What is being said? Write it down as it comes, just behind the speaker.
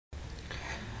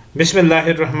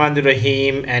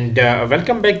Bismillahirrahmanirrahim, and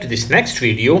welcome back to this next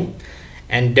video.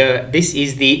 And this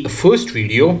is the first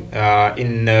video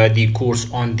in the course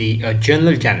on the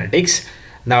journal genetics.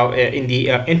 Now, in the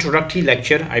introductory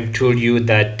lecture, I've told you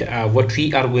that what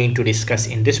we are going to discuss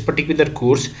in this particular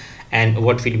course and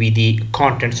what will be the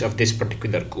contents of this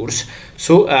particular course.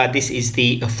 So this is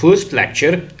the first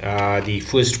lecture, the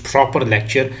first proper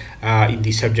lecture in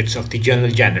the subjects of the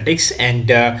journal genetics, and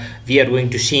we are going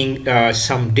to see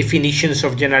some definitions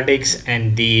of genetics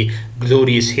and the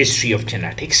glorious history of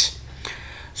genetics.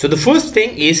 So the first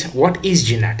thing is, what is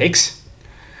genetics?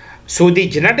 So the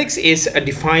genetics is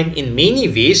defined in many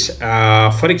ways.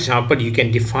 For example, you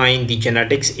can define the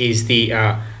genetics is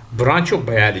the branch of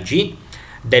biology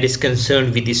that is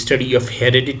concerned with the study of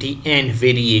heredity and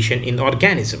variation in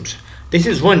organisms. This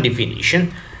is one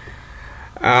definition.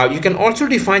 You can also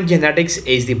define genetics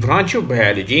as the branch of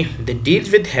biology that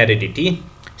deals with heredity,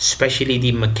 especially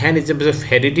the mechanisms of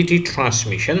hereditary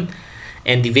transmission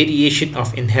and the variation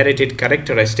of inherited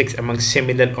characteristics among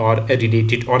similar or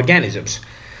related organisms.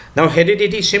 Now,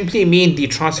 heredity simply means the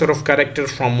transfer of character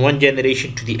from one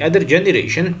generation to the other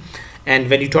generation.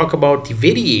 And when you talk about the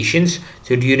variations,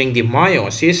 so during the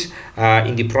meiosis,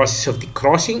 in the process of the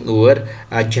crossing over,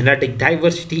 genetic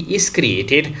diversity is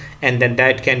created, and then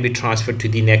that can be transferred to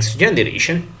the next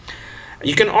generation.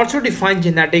 You can also define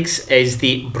genetics as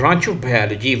the branch of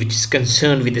biology which is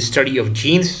concerned with the study of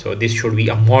genes. So this should be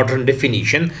a modern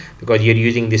definition because you're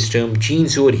using this term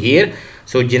genes over here.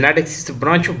 So genetics is the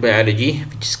branch of biology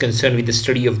which is concerned with the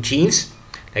study of genes,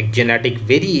 like genetic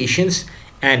variations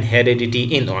and heredity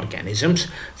in organisms.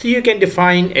 So you can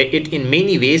define it in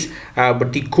many ways,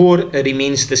 but the core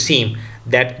remains the same,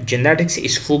 that genetics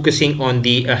is focusing on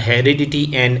the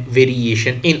heredity and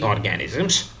variation in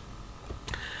organisms.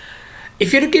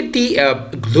 If you look at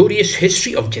the glorious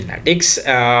history of genetics,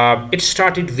 it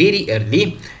started very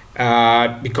early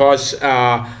because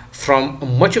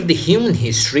from much of the human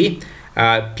history,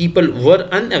 people were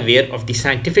unaware of the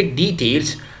scientific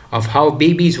details of how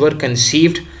babies were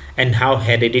conceived and how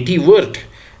heredity worked.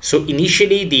 So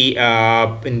initially,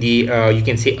 in the you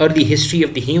can say early history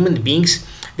of the human beings,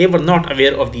 they were not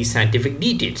aware of these scientific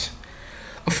details.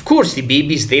 Of course, the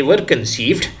babies, they were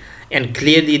conceived, and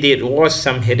clearly there was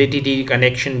some hereditary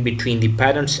connection between the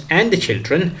parents and the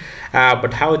children,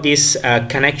 but how this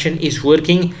connection is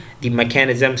working, the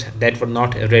mechanisms that were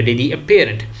not readily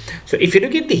apparent. So if you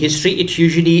look at the history, it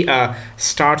usually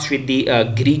starts with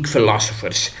the Greek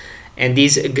philosophers. And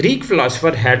these Greek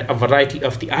philosophers had a variety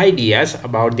of the ideas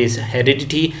about this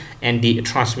heredity and the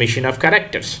transmission of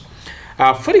characters.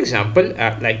 For example,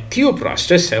 like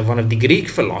Theophrastus, one of the Greek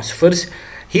philosophers,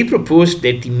 he proposed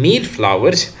that the male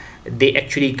flowers, they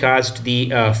actually caused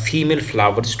the female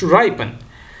flowers to ripen.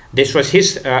 This was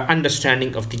his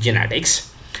understanding of the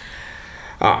genetics.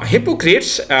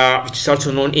 Hippocrates, which is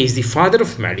also known as the father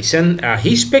of medicine,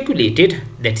 he speculated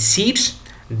that seeds,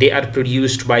 they are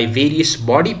produced by various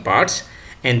body parts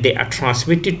and they are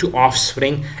transmitted to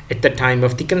offspring at the time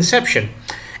of the conception.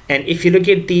 And if you look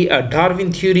at the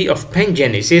Darwin theory of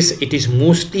Pangenesis, it is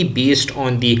mostly based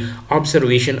on the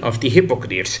observation of the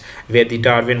Hippocrates, where the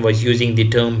Darwin was using the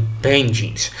term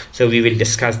pangenes. So we will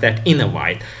discuss that in a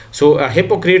while. So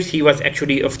Hippocrates, he was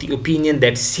actually of the opinion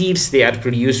that seeds, they are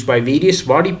produced by various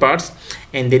body parts,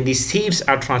 and then the seeds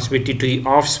are transmitted to the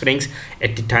offsprings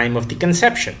at the time of the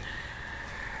conception.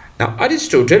 Now,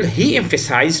 Aristotle, he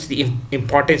emphasized the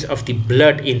importance of the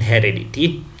blood in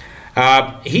heredity.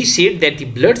 He said that the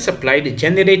blood supplied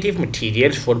generative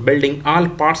material for building all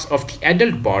parts of the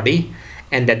adult body,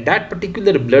 and that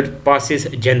particular blood passes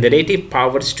generative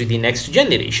powers to the next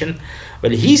generation.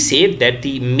 Well, he said that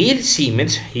the male semen,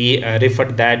 he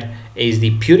referred that as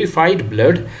the purified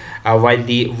blood, while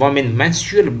the woman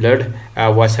menstrual blood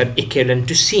was her equivalent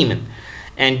to semen.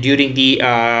 And during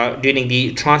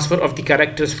the transfer of the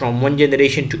characters from one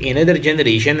generation to another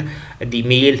generation,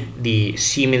 the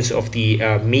semen of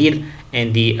the male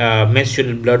and the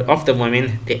menstrual blood of the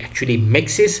woman, they actually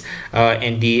mixes,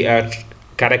 and the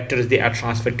characters, they are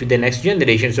transferred to the next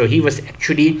generation. So he was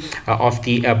actually of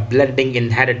the blending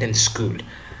inheritance school.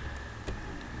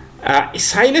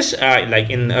 Silas, like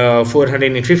in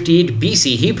 458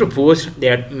 BC, he proposed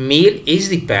that male is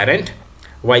the parent,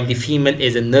 while the female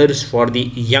is a nurse for the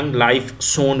young life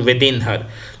sown within her.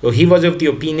 So he was of the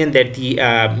opinion that the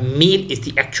male is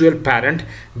the actual parent.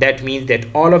 That means that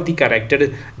all of the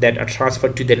characters that are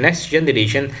transferred to the next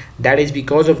generation, that is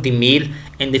because of the male,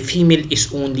 and the female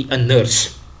is only a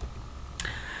nurse.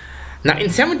 Now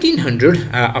in 1700,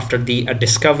 after the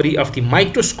discovery of the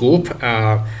microscope,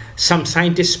 some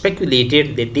scientists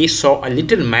speculated that they saw a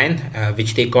little man,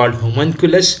 which they called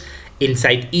homunculus,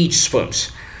 inside each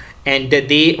sperms, and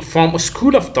they form a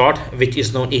school of thought which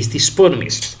is known as the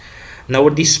Spermists. Now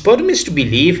what the Spermists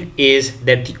believe is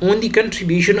that the only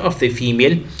contribution of the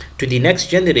female to the next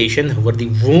generation were the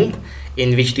womb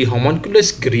in which the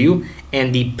homunculus grew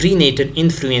and the prenatal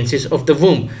influences of the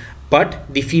womb,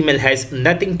 but the female has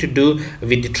nothing to do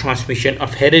with the transmission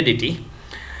of heredity.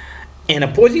 An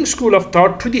opposing school of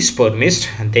thought to the Spermist,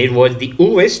 there was the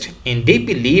Ovist, and they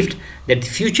believed that the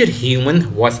future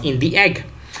human was in the egg,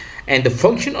 and the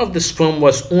function of the sperm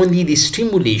was only the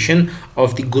stimulation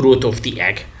of the growth of the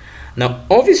egg. Now,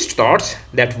 Ovist thought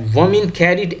that women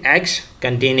carried eggs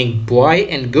containing boy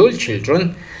and girl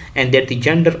children, and that the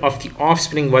gender of the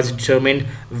offspring was determined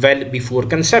well before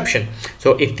conception.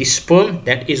 So if the sperm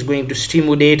that is going to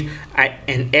stimulate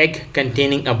an egg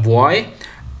containing a boy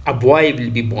will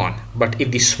be born. But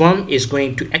if the sperm is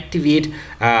going to activate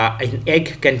an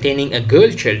egg containing a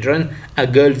girl children, a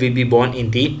girl will be born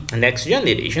in the next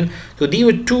generation. So these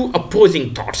were two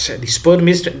opposing thoughts. The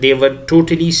Spermists, they were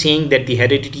totally saying that the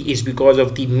heredity is because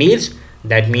of the males,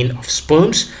 that means of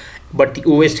sperms, but the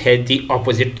Ovist had the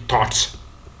opposite thoughts.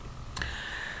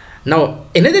 Now,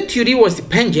 another theory was the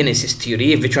Pangenesis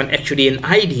theory, which was actually an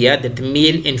idea that the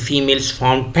male and females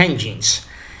formed pangenes.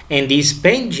 And these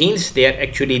pangenes, they are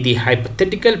actually the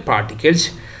hypothetical particles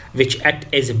which act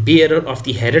as a bearer of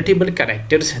the heritable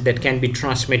characters that can be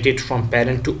transmitted from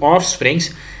parent to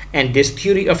offsprings. And this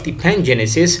theory of the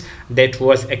pangenesis, that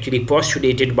was actually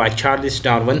postulated by Charles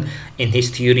Darwin in his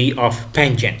theory of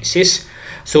pangenesis.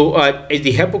 So as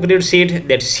the Hippocrates said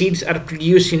that seeds are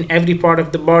produced in every part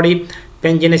of the body,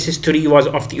 Pangenesis theory was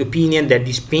of the opinion that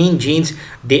these pangenes,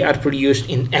 they are produced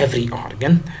in every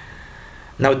organ.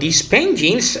 Now these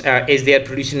pangenes, as they are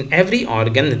produced in every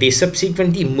organ, they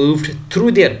subsequently moved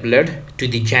through their blood to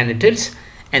the genitals,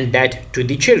 and that to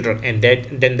the children, and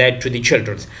then that to the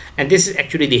children. And this is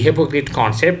actually the Hippocrates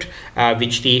concept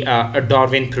which the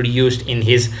Darwin produced in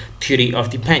his theory of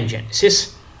the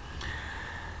pangenesis.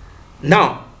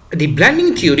 Now the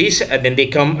blending theories, then they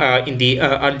come in the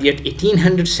early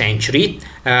 1800th century,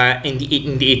 in the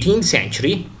 18th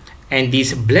century, and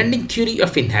this blending theory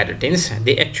of inheritance,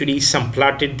 they actually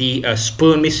supplanted the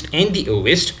Spermist and the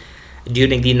Ovist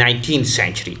during the 19th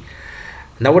century.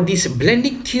 Now what this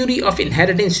blending theory of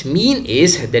inheritance mean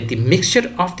is that the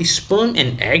mixture of the sperm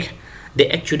and egg, they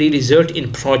actually result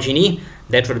in progeny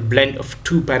that will blend of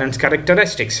two parents'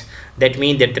 characteristics. That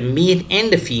means that the male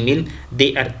and the female,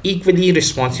 they are equally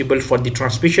responsible for the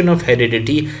transmission of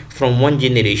heredity from one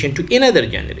generation to another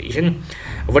generation.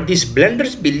 What these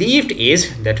blenders believed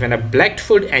is that when a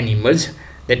black-furred animals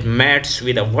that mates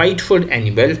with a white-furred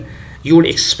animal, you would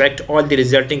expect all the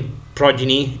resulting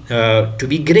progeny to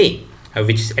be gray,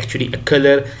 which is actually a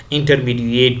color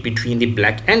intermediate between the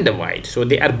black and the white. So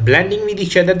they are blending with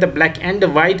each other, the black and the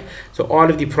white. So all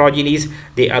of the progenies,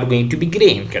 they are going to be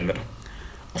gray in color.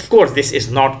 Of course, this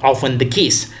is not often the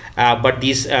case, but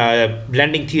this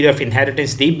blending theory of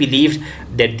inheritance, they believed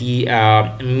that the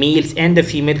males and the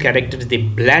female characters, they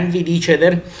blend with each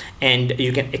other, and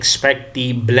you can expect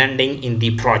the blending in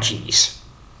the progenies.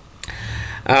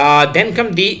 Then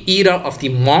come the era of the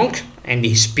monk and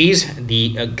his piece,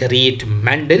 the great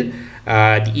Mendel.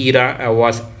 The era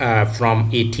was from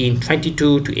 1822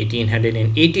 to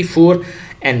 1884,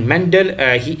 and Mendel,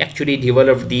 he actually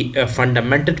developed the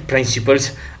fundamental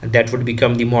principles that would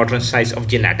become the modern science of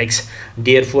genetics.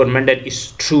 Therefore, Mendel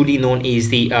is truly known as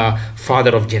the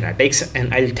father of genetics,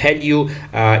 and I'll tell you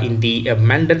in the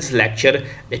Mendel's lecture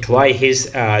that why his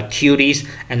theories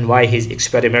and why his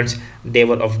experiments, they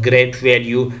were of great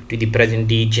value to the present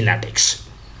day genetics.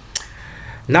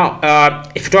 Now,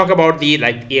 if you talk about the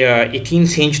 18th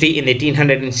century, in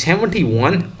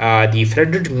 1871, the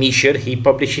Frederick Miescher, he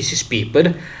publishes his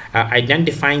paper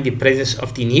identifying the presence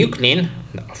of the nuclein,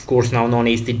 of course now known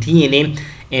as the DNA,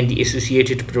 and the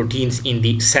associated proteins in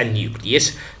the cell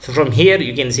nucleus. So from here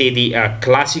you can say the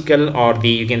classical, or the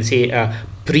you can say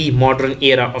pre-modern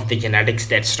era of the genetics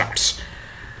that starts.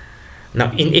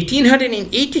 Now in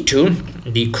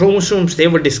 1882, the chromosomes, they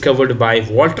were discovered by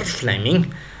Walter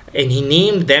Fleming, and he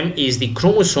named them is the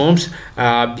chromosomes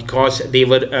because they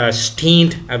were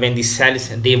stained when the cells,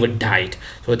 they were dyed.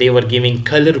 So they were giving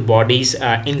color bodies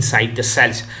inside the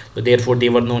cells. So therefore they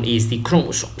were known as the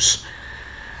chromosomes.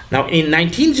 Now in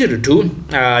 1902,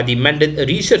 the Mendel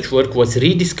research work was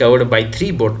rediscovered by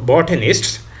three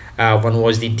botanists. One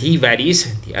was the D.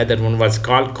 Varys, the other one was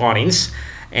Carl Correns,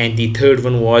 and the third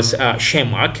one was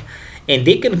Schemark. And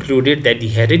they concluded that the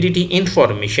heredity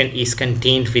information is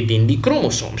contained within the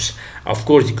chromosomes. Of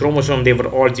course, the chromosome,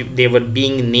 they were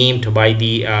being named by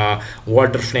the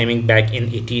Walter Fleming back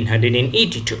in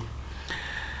 1882.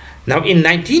 Now in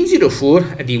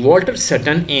 1904, the Walter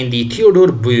Sutton and the Theodore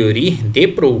Boyery, they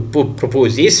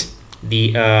proposes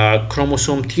the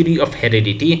chromosome theory of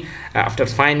heredity after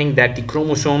finding that the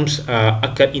chromosomes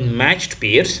occur in matched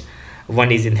pairs.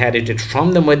 One is inherited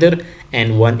from the mother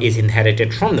and one is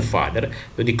inherited from the father.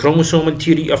 So the chromosomal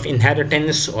theory of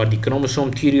inheritance, or the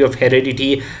chromosome theory of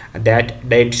heredity, that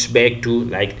dates back to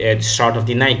like the start of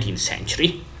the 19th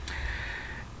century.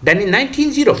 Then in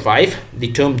 1905,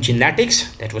 the term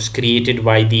genetics, that was created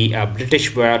by the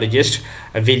British biologist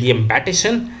William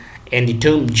Bateson, and the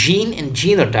term gene and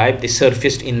genotype, they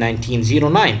surfaced in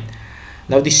 1909.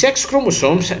 Now the sex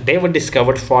chromosomes, they were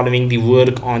discovered following the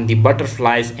work on the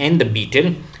butterflies and the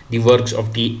beetle, the works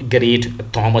of the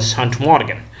great Thomas Hunt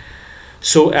Morgan.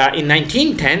 So in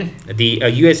 1910, the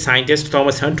US scientist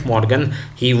Thomas Hunt Morgan,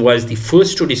 he was the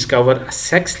first to discover a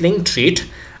sex-linked trait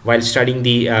while studying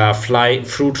the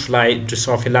fruit fly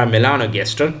Drosophila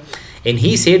melanogaster, and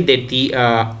he said that the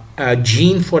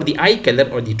gene for the eye color,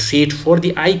 or the trait for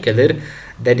the eye color,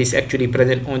 that is actually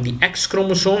present on the X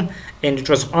chromosome, and it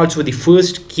was also the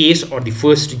first case or the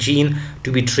first gene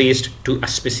to be traced to a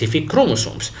specific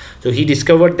chromosomes. So he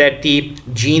discovered that the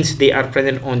genes, they are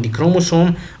present on the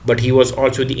chromosome, but he was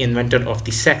also the inventor of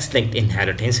the sex-linked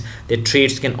inheritance, that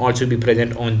traits can also be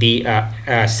present on the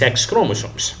sex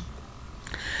chromosomes.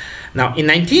 Now in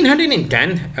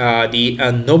 1910, the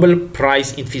Nobel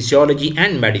Prize in Physiology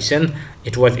and Medicine,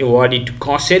 it was awarded to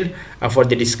Kossel for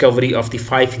the discovery of the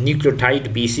 5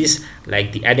 nucleotide bases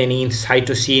like the adenine,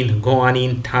 cytosine,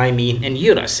 guanine, thymine, and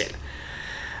uracil.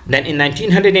 Then in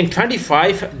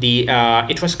 1925,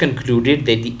 it was concluded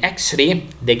that the X-ray,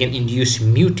 they can induce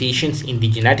mutations in the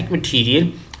genetic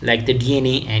material like the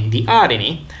DNA and the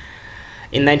RNA.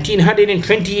 In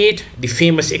 1928, the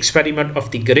famous experiment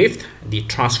of the Griffith, the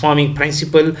transforming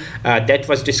principle, that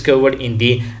was discovered in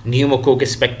the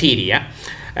pneumococcus bacteria.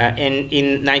 And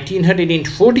in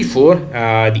 1944,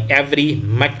 the Avery,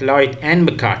 McLeod, and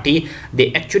McCarthy,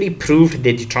 they actually proved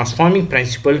that the transforming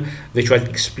principle, which was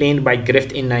explained by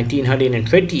Griffith in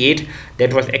 1928,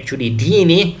 that was actually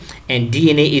DNA, and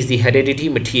DNA is the hereditary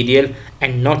material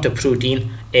and not a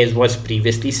protein as was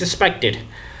previously suspected.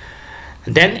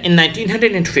 Then in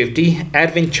 1950,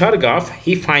 Erwin Chargaff,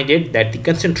 he found that the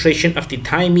concentration of the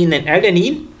thymine and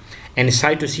adenine and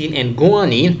cytosine and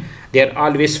guanine, they are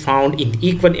always found in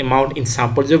equal amount in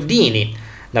samples of DNA.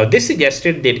 Now this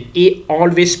suggested that A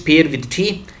always pair with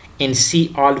T and C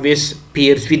always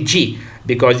pairs with G,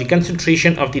 because the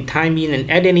concentration of the thymine and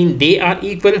adenine, they are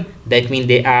equal. That means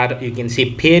they are, you can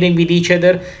say, pairing with each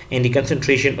other, and the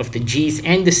concentration of the G's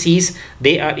and the C's,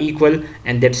 they are equal,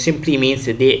 and that simply means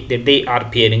that they are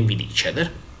pairing with each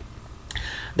other.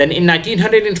 Then in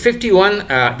 1951,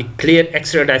 the clear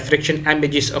X-ray diffraction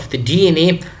images of the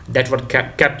DNA that were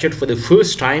captured for the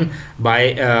first time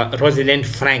by Rosalind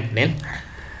Franklin.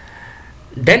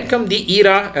 Then come the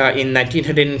era in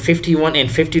 1951 and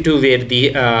 52, where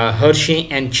the Hershey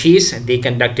and Chase, they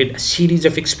conducted a series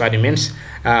of experiments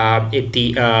at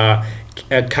the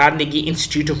Carnegie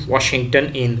Institute of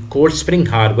Washington in Cold Spring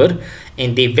Harbor,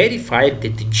 and they verified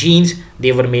that the genes,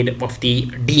 they were made up of the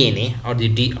DNA, or the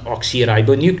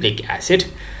deoxyribonucleic acid.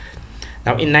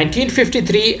 Now in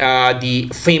 1953, the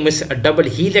famous double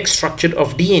helix structure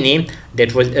of DNA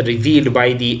that was revealed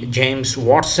by the James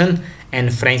Watson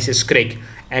and Francis Crick,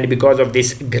 and because of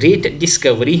this great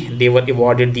discovery, they were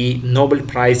awarded the Nobel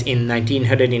Prize in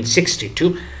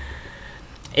 1962.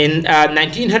 In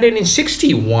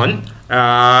 1961,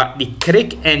 the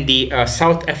Crick and the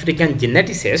South African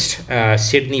geneticist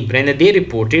Sidney Brenner, they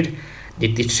reported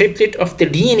that the triplet of the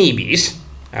DNA base,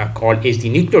 called as the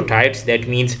nucleotides, that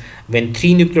means when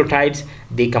 3 nucleotides,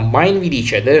 they combine with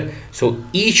each other, so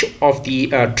each of the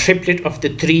triplet of the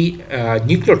 3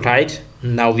 nucleotides,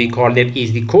 now we call it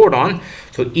is the codon.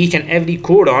 So each and every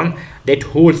codon that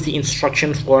holds the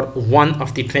instruction for one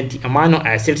of the 20 amino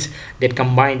acids that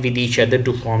combine with each other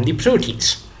to form the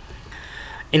proteins.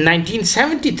 In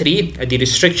 1973, the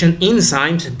restriction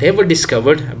enzymes, they were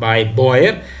discovered by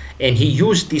Boyer, and he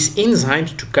used these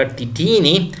enzymes to cut the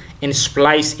DNA and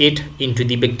splice it into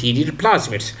the bacterial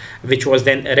plasmids, which was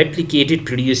then replicated,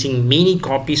 producing many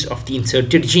copies of the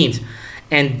inserted genes.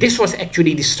 And this was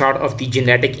actually the start of the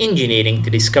genetic engineering, the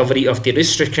discovery of the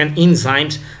restriction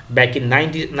enzymes back in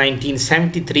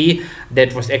 1973.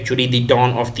 That was actually the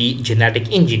dawn of the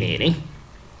genetic engineering.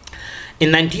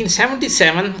 In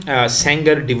 1977,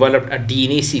 Sanger developed a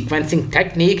DNA sequencing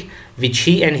technique, which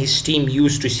he and his team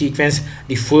used to sequence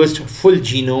the first full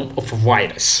genome of a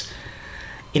virus.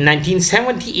 In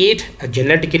 1978, a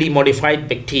genetically modified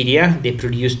bacteria, they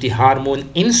produced the hormone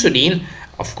insulin,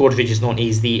 of course, which is known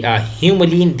as the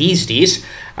humulene these days.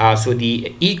 So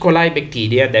the E. coli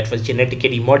bacteria that was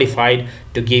genetically modified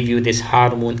to give you this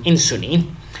hormone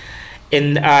insulin.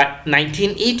 In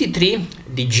 1983,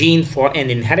 the gene for an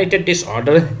inherited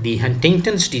disorder, the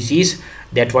Huntington's disease,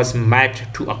 that was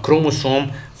mapped to a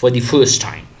chromosome for the first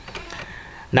time.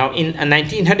 Now in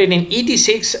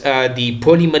 1986, the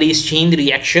polymerase chain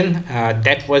reaction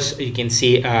that was, you can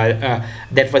say,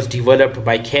 that was developed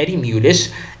by Carey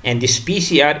Mullis, and this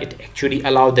PCR, it actually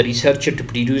allowed the researcher to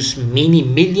produce many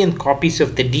million copies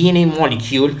of the DNA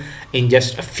molecule in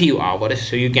just a few hours.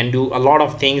 So you can do a lot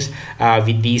of things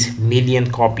with these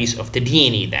million copies of the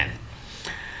DNA then.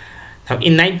 Now,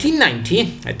 in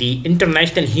 1990, the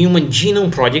International Human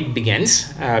Genome Project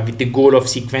begins with the goal of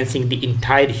sequencing the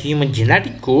entire human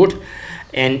genetic code.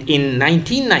 And in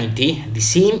 1990, the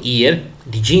same year,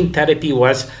 the gene therapy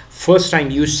was first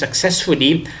time used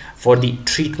successfully for the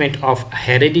treatment of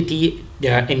hereditary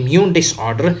immune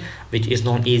disorder, which is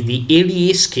known as the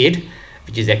ADA-SCID,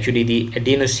 which is actually the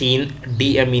adenosine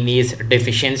deaminase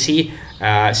deficiency,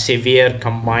 severe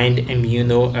combined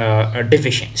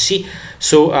immunodeficiency.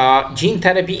 So gene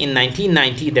therapy in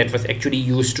 1990 that was actually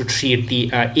used to treat the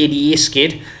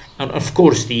ADA-SCID, and of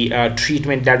course the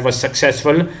treatment that was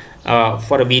successful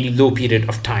for a very low period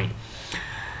of time.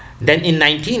 Then in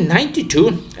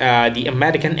 1992, the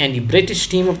American and the British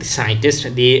team of the scientists,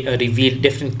 they revealed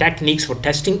different techniques for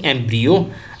testing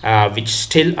embryo which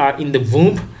still are in the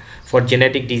womb for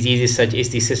genetic diseases such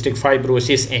as the cystic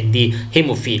fibrosis and the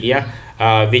hemophilia,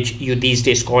 which you these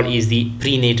days call is the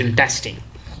prenatal testing.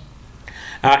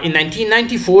 In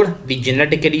 1994, the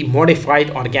genetically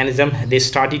modified organism, they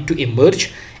started to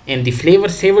emerge, and the flavor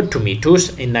savored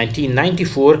tomatoes in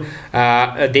 1994,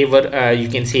 they were, you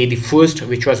can say, the first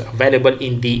which was available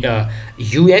in the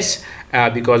US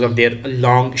because of their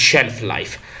long shelf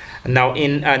life. Now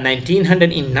in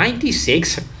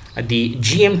 1996, the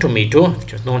GM tomato,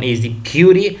 which was known as the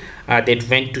puree, that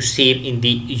went to sale in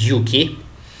the UK.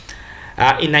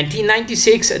 In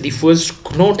 1996, the first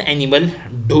cloned animal,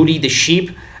 Dolly the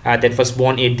sheep, that was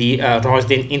born at the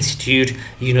Rosden Institute,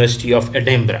 University of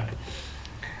Edinburgh.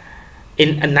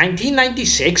 In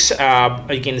 1996,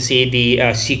 you can say the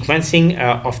sequencing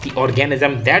of the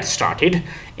organism that started,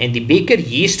 and the Baker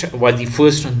yeast was the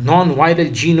first non-viral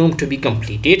genome to be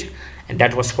completed, and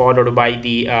that was followed by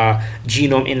the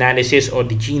genome analysis or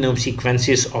the genome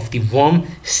sequences of the worm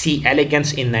C.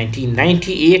 elegans in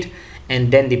 1998,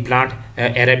 and then the plant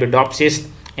Arabidopsis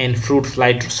and fruit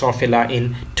fly Drosophila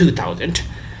in 2000.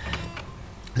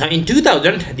 Now in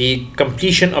 2000, the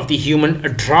completion of the human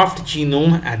draft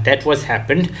genome that was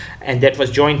happened, and that was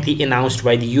jointly announced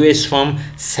by the US firm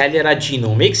Celera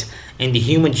Genomics and the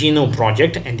Human Genome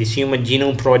Project. And this Human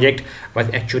Genome Project was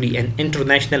actually an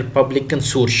international public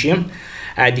consortium.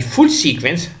 The full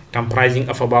sequence, comprising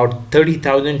of about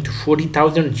 30,000 to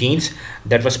 40,000 genes,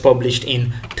 that was published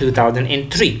in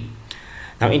 2003.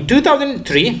 Now in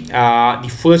 2003, the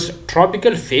first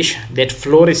tropical fish, that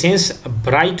fluorescence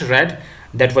bright red,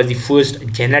 that was the first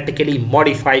genetically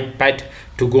modified pet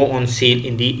to go on sale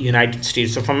in the United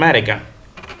States of America.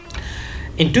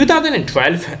 In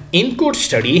 2012, InCode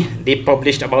study, they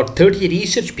published about 30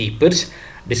 research papers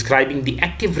describing the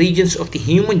active regions of the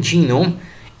human genome,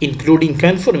 including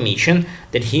confirmation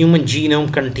that human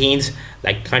genome contains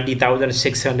like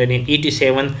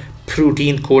 20,687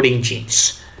 protein coding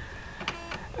genes.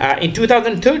 In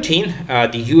 2013,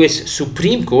 the US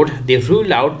Supreme Court, they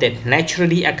ruled out that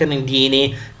naturally occurring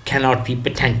DNA cannot be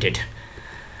patented.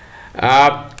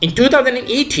 In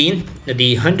 2018,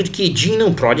 the 100K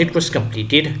Genome Project was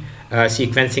completed,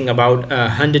 sequencing about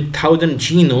 100,000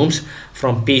 genomes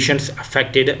from patients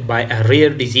affected by a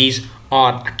rare disease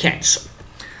or a cancer.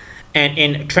 And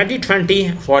in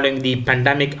 2020, following the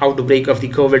pandemic outbreak of the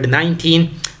COVID-19,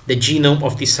 the genome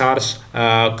of the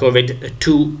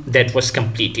SARS-CoV-2 that was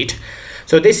completed.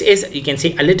 So this is, you can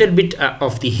say, a little bit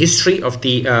of the history of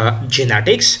the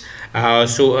genetics.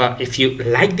 If you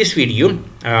like this video,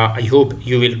 I hope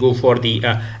you will go for the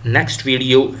next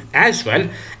video as well.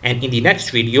 And in the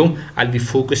next video, I'll be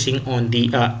focusing on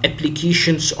the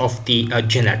applications of the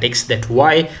genetics, that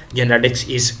why genetics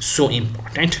is so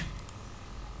important.